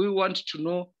want to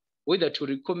know whether to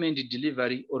recommend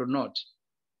delivery or not.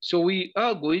 So we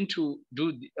are going to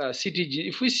do CTG.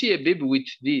 If we see a baby with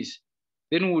this,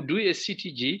 then we'll do a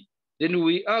CTG. Then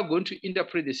we are going to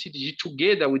interpret the CTG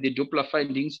together with the Doppler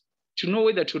findings to know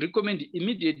whether to recommend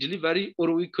immediate delivery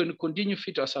or we can continue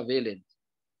fetal surveillance.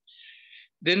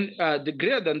 Then the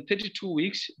greater than 32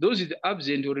 weeks, those is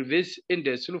absent or reverse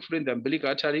endosylfluent umbilical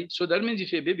artery. So that means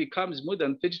if a baby comes more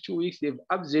than 32 weeks, they've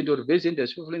absent or reverse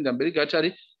endosylfluent umbilical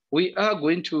artery, we are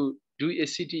going to do a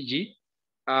CTG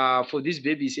for these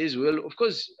babies as well. Of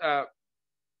course,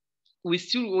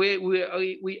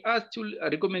 we are still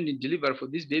recommending delivery for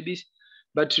these babies,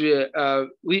 but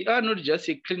we are not just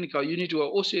a clinical unit, we are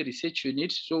also a research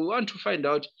unit. So we want to find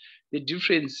out the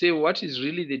difference, say what is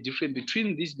really the difference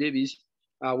between these babies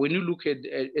when you look at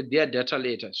their data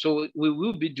later. So we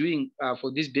will be doing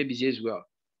for these babies as well.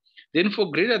 Then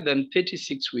for greater than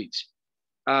 36 weeks,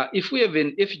 if we have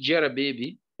an FGR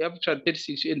baby, after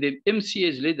 36 and the MCA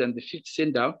is less than the 5th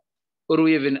cent-down, or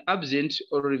we have an absent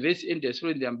or reverse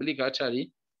endosylfluent in the umbilical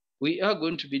artery, we are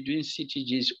going to be doing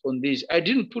CTGs on this. I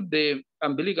didn't put the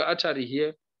umbilical artery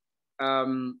here,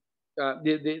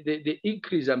 the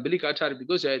increased umbilical artery,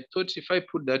 because I thought if I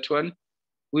put that one,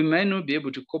 we might not be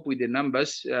able to cope with the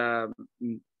numbers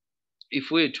if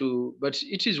we were to, but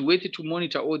it is worth it to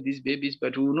monitor all these babies,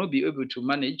 but we will not be able to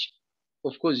manage,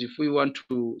 of course, if we want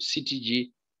to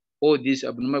CTG all these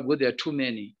abnormal, because there are too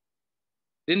many.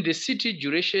 Then the CT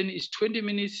duration is 20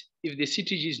 minutes if the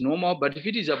CTG is normal, but if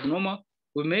it is abnormal,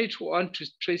 we may want to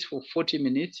trace for 40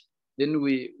 minutes. Then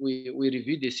we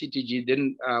review the CTG,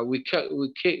 then we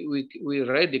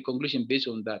write the conclusion based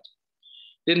on that.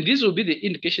 Then these will be the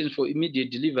indications for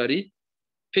immediate delivery.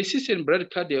 Persistent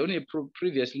bradycardia on a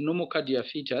previously normal cardiac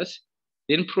fetus,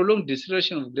 then prolonged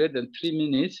deceleration of greater than 3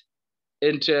 minutes,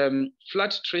 and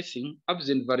flat tracing,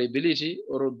 absent variability,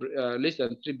 or less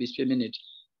than 3 beats per minute.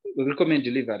 We recommend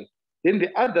delivery. Then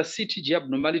the other CTG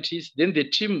abnormalities, then the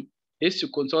team has to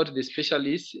consult the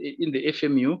specialists in the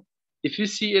FMU. If you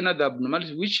see another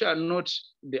abnormalities which are not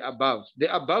the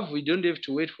above, we don't have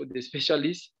to wait for the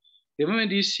specialists. The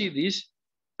moment you see this,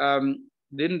 then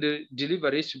the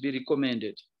delivery is to be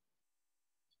recommended.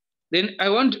 Then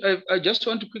I just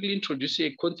want to quickly introduce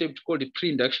a concept called the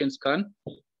pre-induction scan.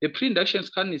 The pre-induction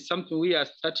scan is something we are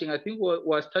starting, I think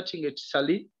we're starting at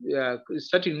Sali,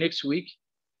 starting next week,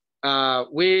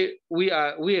 where we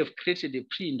have created a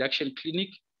pre-induction clinic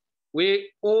where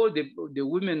all the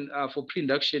women for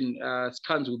pre-induction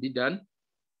scans will be done.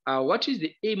 What is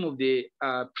the aim of the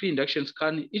pre-induction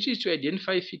scan? It is to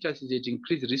identify fetuses at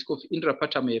increased risk of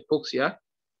intrapartum hypoxia.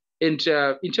 And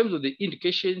in terms of the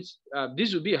indications,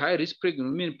 this will be high-risk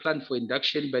pregnant women planned for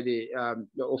induction by the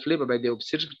of labor by the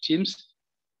obstetric teams.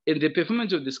 In the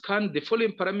performance of the scan, the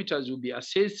following parameters will be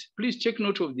assessed. Please take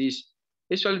note of this,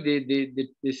 especially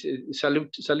the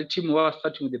Sali team who are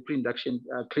starting with the pre-induction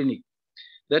clinic,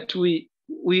 that we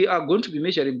are going to be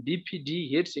measuring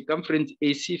BPD, head circumference,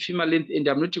 AC, female length, and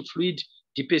amniotic fluid,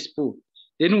 DPS pool.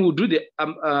 Then we'll do the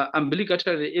umbilical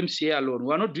artery, the MCA alone.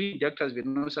 We're not doing ductus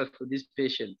venosus for this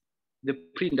patient, the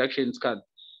pre-induction scan.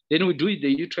 Then we do the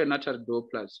uterine artery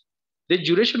Dopplers. The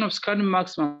duration of scan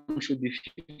maximum should be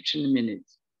 15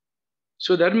 minutes.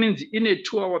 So that means in a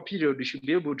 2-hour period, you should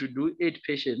be able to do 8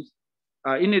 patients.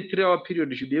 In a 3-hour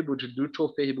period, you should be able to do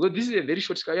 12 patients, because this is a very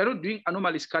short scan. You're not doing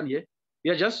anomaly scan here.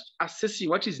 We are just assessing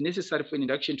what is necessary for an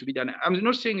induction to be done. I'm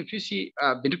not saying if you see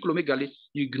ventriculomegaly,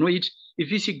 you ignore it.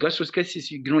 If you see gastroschisis,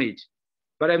 you ignore it.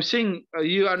 But I'm saying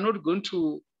you are not going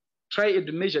to try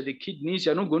and measure the kidneys.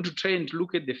 You're not going to try and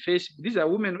look at the face. These are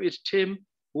women at term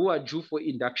who are due for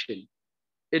induction.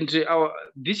 And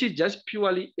this is just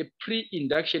purely a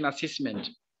pre-induction assessment.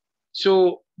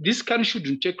 So this scan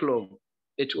shouldn't take long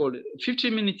at all.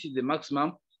 15 minutes is the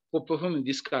maximum for performing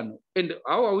this scan. And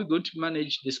how are we going to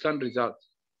manage the scan results?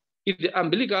 If the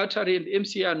umbilical artery and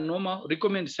MCA are normal,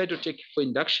 recommend cytotech for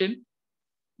induction.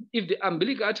 If the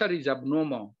umbilical artery is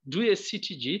abnormal, do a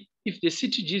CTG. If the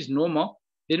CTG is normal,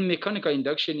 then mechanical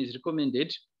induction is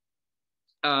recommended.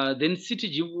 Then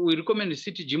CTG, we recommend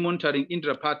CTG monitoring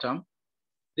intrapartum.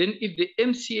 Then if the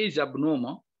MCA is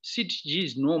abnormal, CTG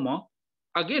is normal,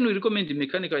 again, we recommend the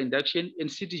mechanical induction and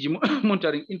CTG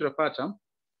monitoring intrapartum.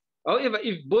 However,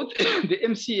 if both the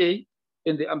MCA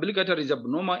and the umbilical artery is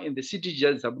abnormal and the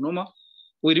CTG is abnormal,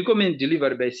 we recommend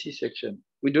delivery by C-section.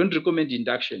 We don't recommend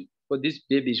induction for these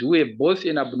babies who have both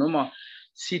an abnormal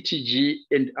CTG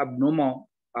and abnormal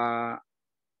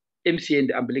MCA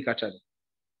and umbilical artery.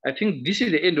 I think this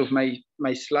is the end of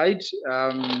my slides.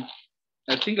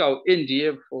 I think I'll end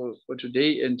here for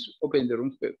today and open the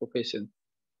room for questions.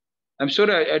 I'm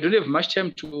sorry, I don't have much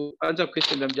time to answer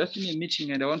questions. I'm just in a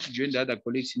meeting and I want to join the other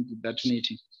colleagues into that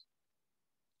meeting.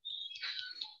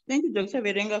 Thank you, Dr.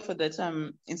 Verenga, for that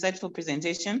insightful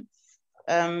presentation.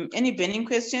 Any burning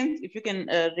questions? If you can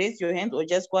raise your hand or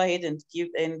just go ahead and give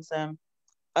and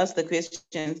ask the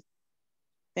questions.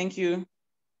 Thank you.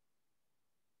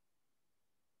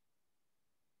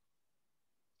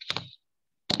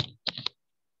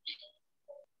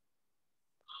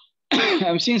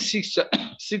 I'm seeing six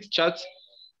charts.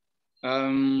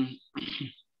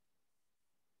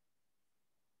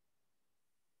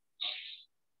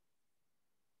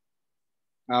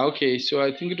 Okay, so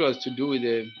I think it was to do with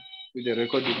the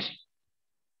recording.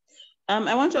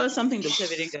 I want to ask something, Dr.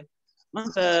 Verenga. On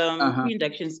the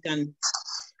induction scan,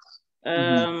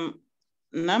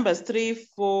 numbers 3,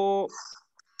 4.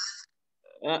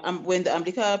 When the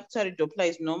ambulatory Doppler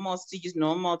is normal, CTG is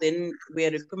normal, then we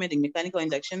are recommending mechanical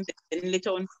induction. Then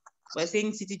later on, we're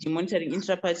saying CTG monitoring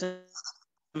intrapartum.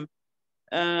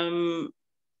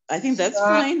 I think that's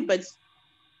fine, but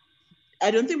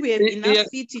I don't think we have enough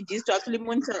CTGs to actually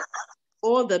monitor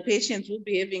all the patients who will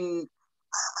be having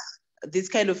this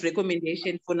kind of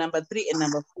recommendation for number 3 and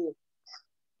number 4.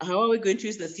 How are we going to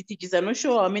use the CTGs? I'm not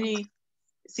sure how many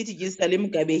CTGs Salim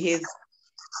Gabe has.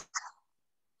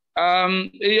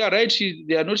 Yeah, right.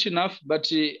 They are not enough,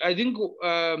 but I think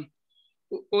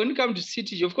when it comes to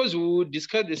CTG, of course, we will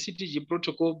discuss the CTG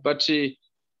protocol, but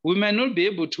we might not be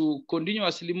able to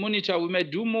continuously monitor. We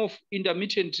might do more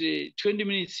intermittent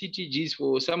 20-minute CTGs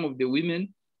for some of the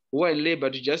women who are in labor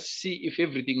to just see if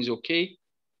everything is okay.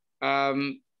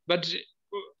 But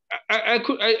I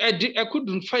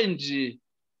couldn't find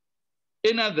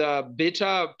another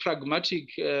better pragmatic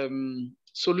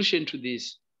solution to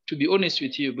this, to be honest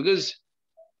with you, because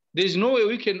there's no way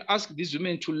we can ask these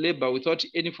women to labor without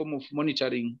any form of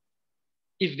monitoring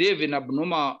if they have an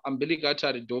abnormal umbilical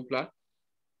artery Doppler.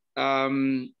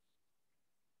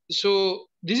 So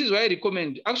this is why I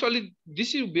recommend, actually,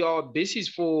 this will be our basis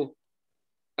for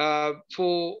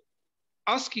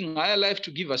asking Higher Life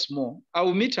to give us more. I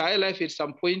will meet Higher Life at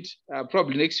some point,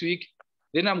 probably next week.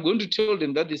 Then I'm going to tell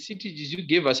them that the CTGs you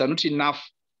gave us are not enough.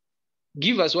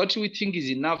 Give us what we think is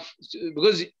enough,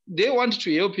 because they want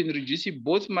to help in reducing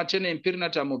both maternal and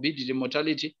perinatal morbidity and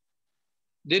mortality.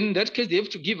 Then in that case, they have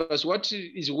to give us what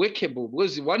is workable,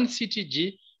 because one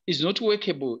CTG is not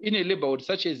workable in a labor ward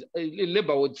such as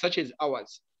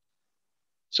ours.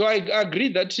 So I agree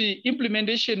that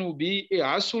implementation will be a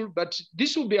hassle, but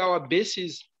this will be our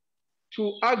basis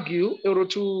to argue or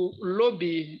to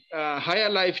lobby Higher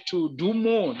Life to do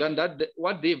more than that,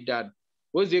 what they've done.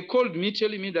 Because they called me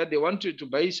telling me that they wanted to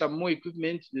buy some more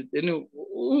equipment. Then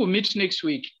we'll meet next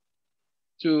week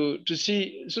to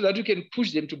see, so that we can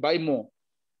push them to buy more.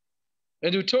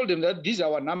 And we told them that these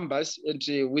are our numbers, and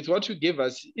with what you gave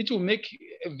us, it will make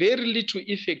very little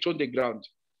effect on the ground.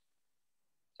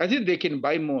 I think they can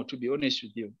buy more, to be honest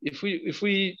with you, if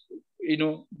we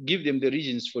give them the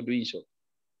reasons for doing so.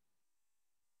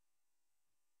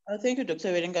 Thank you,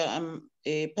 Dr. Verenga. I'm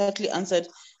partly answered.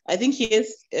 I think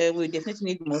yes, we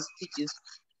definitely need more stitches.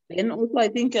 And also, I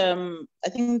think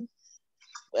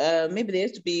maybe there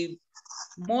has to be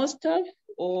more staff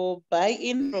or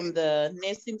buy-in from the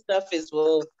nursing staff as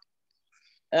well.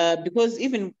 Because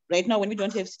even right now, when we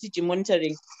don't have CTG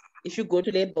monitoring, if you go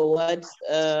to labor wards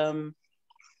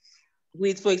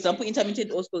with, for example,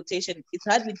 intermittent auscultation, it's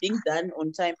hardly being done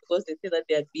on time because they say that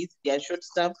they are busy, they are short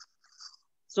staffed.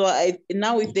 So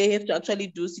now if they have to actually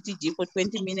do CTG for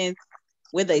 20 minutes,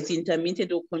 whether it's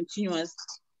intermittent or continuous,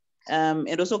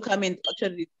 and also come and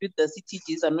actually repeat the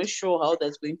CTGs, I'm not sure how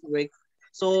that's going to work.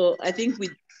 So I think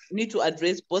we need to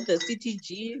address both the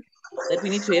CTG, that we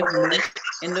need to have more,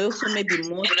 and also maybe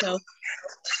more staff.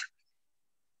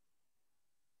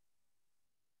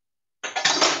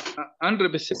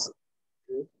 100%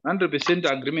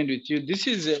 agreement with you. This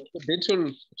is a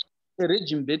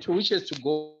regime battle, which has to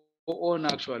go on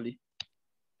actually.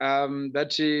 But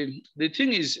the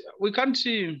thing is, we can't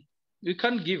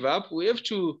give up. We have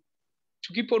to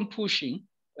keep on pushing.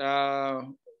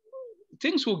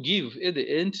 Things will give at the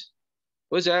end.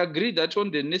 Because I agree that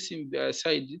on the nursing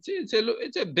side,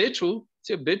 it's a battle. It's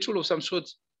a battle of some sort.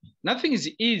 Nothing is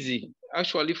easy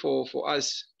actually for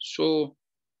us. So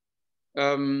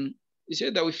you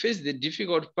said that we face the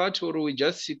difficult part, or we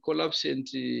just collapse and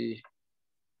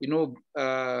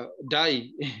die.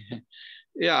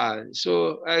 Yeah,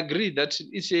 so I agree that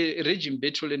it's a regime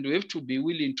battle, and we have to be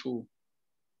willing to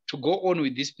go on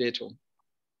with this battle.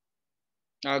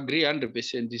 I agree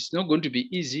 100%. It's not going to be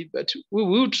easy, but we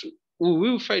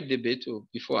will fight the battle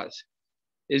before us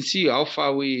and see how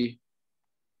far we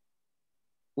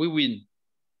win.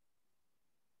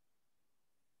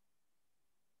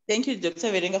 Thank you,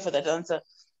 Dr. Verenga, for that answer.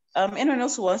 Anyone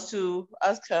else who wants to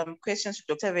ask questions to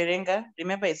Dr. Verenga?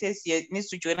 Remember, it says he needs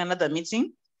to join another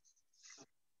meeting.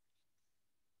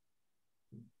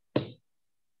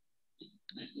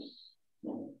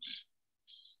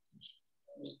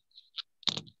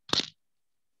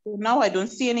 So now I don't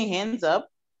see any hands up.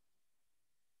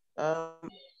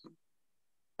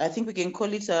 I think we can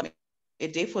call it a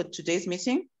day for today's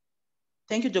meeting.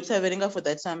 Thank you, Dr. Verenga, for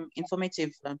that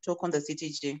informative talk on the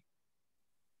CTG.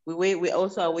 We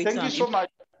also await Thank you so much.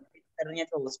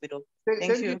 Hospital.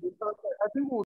 Thank you. you. I think we'll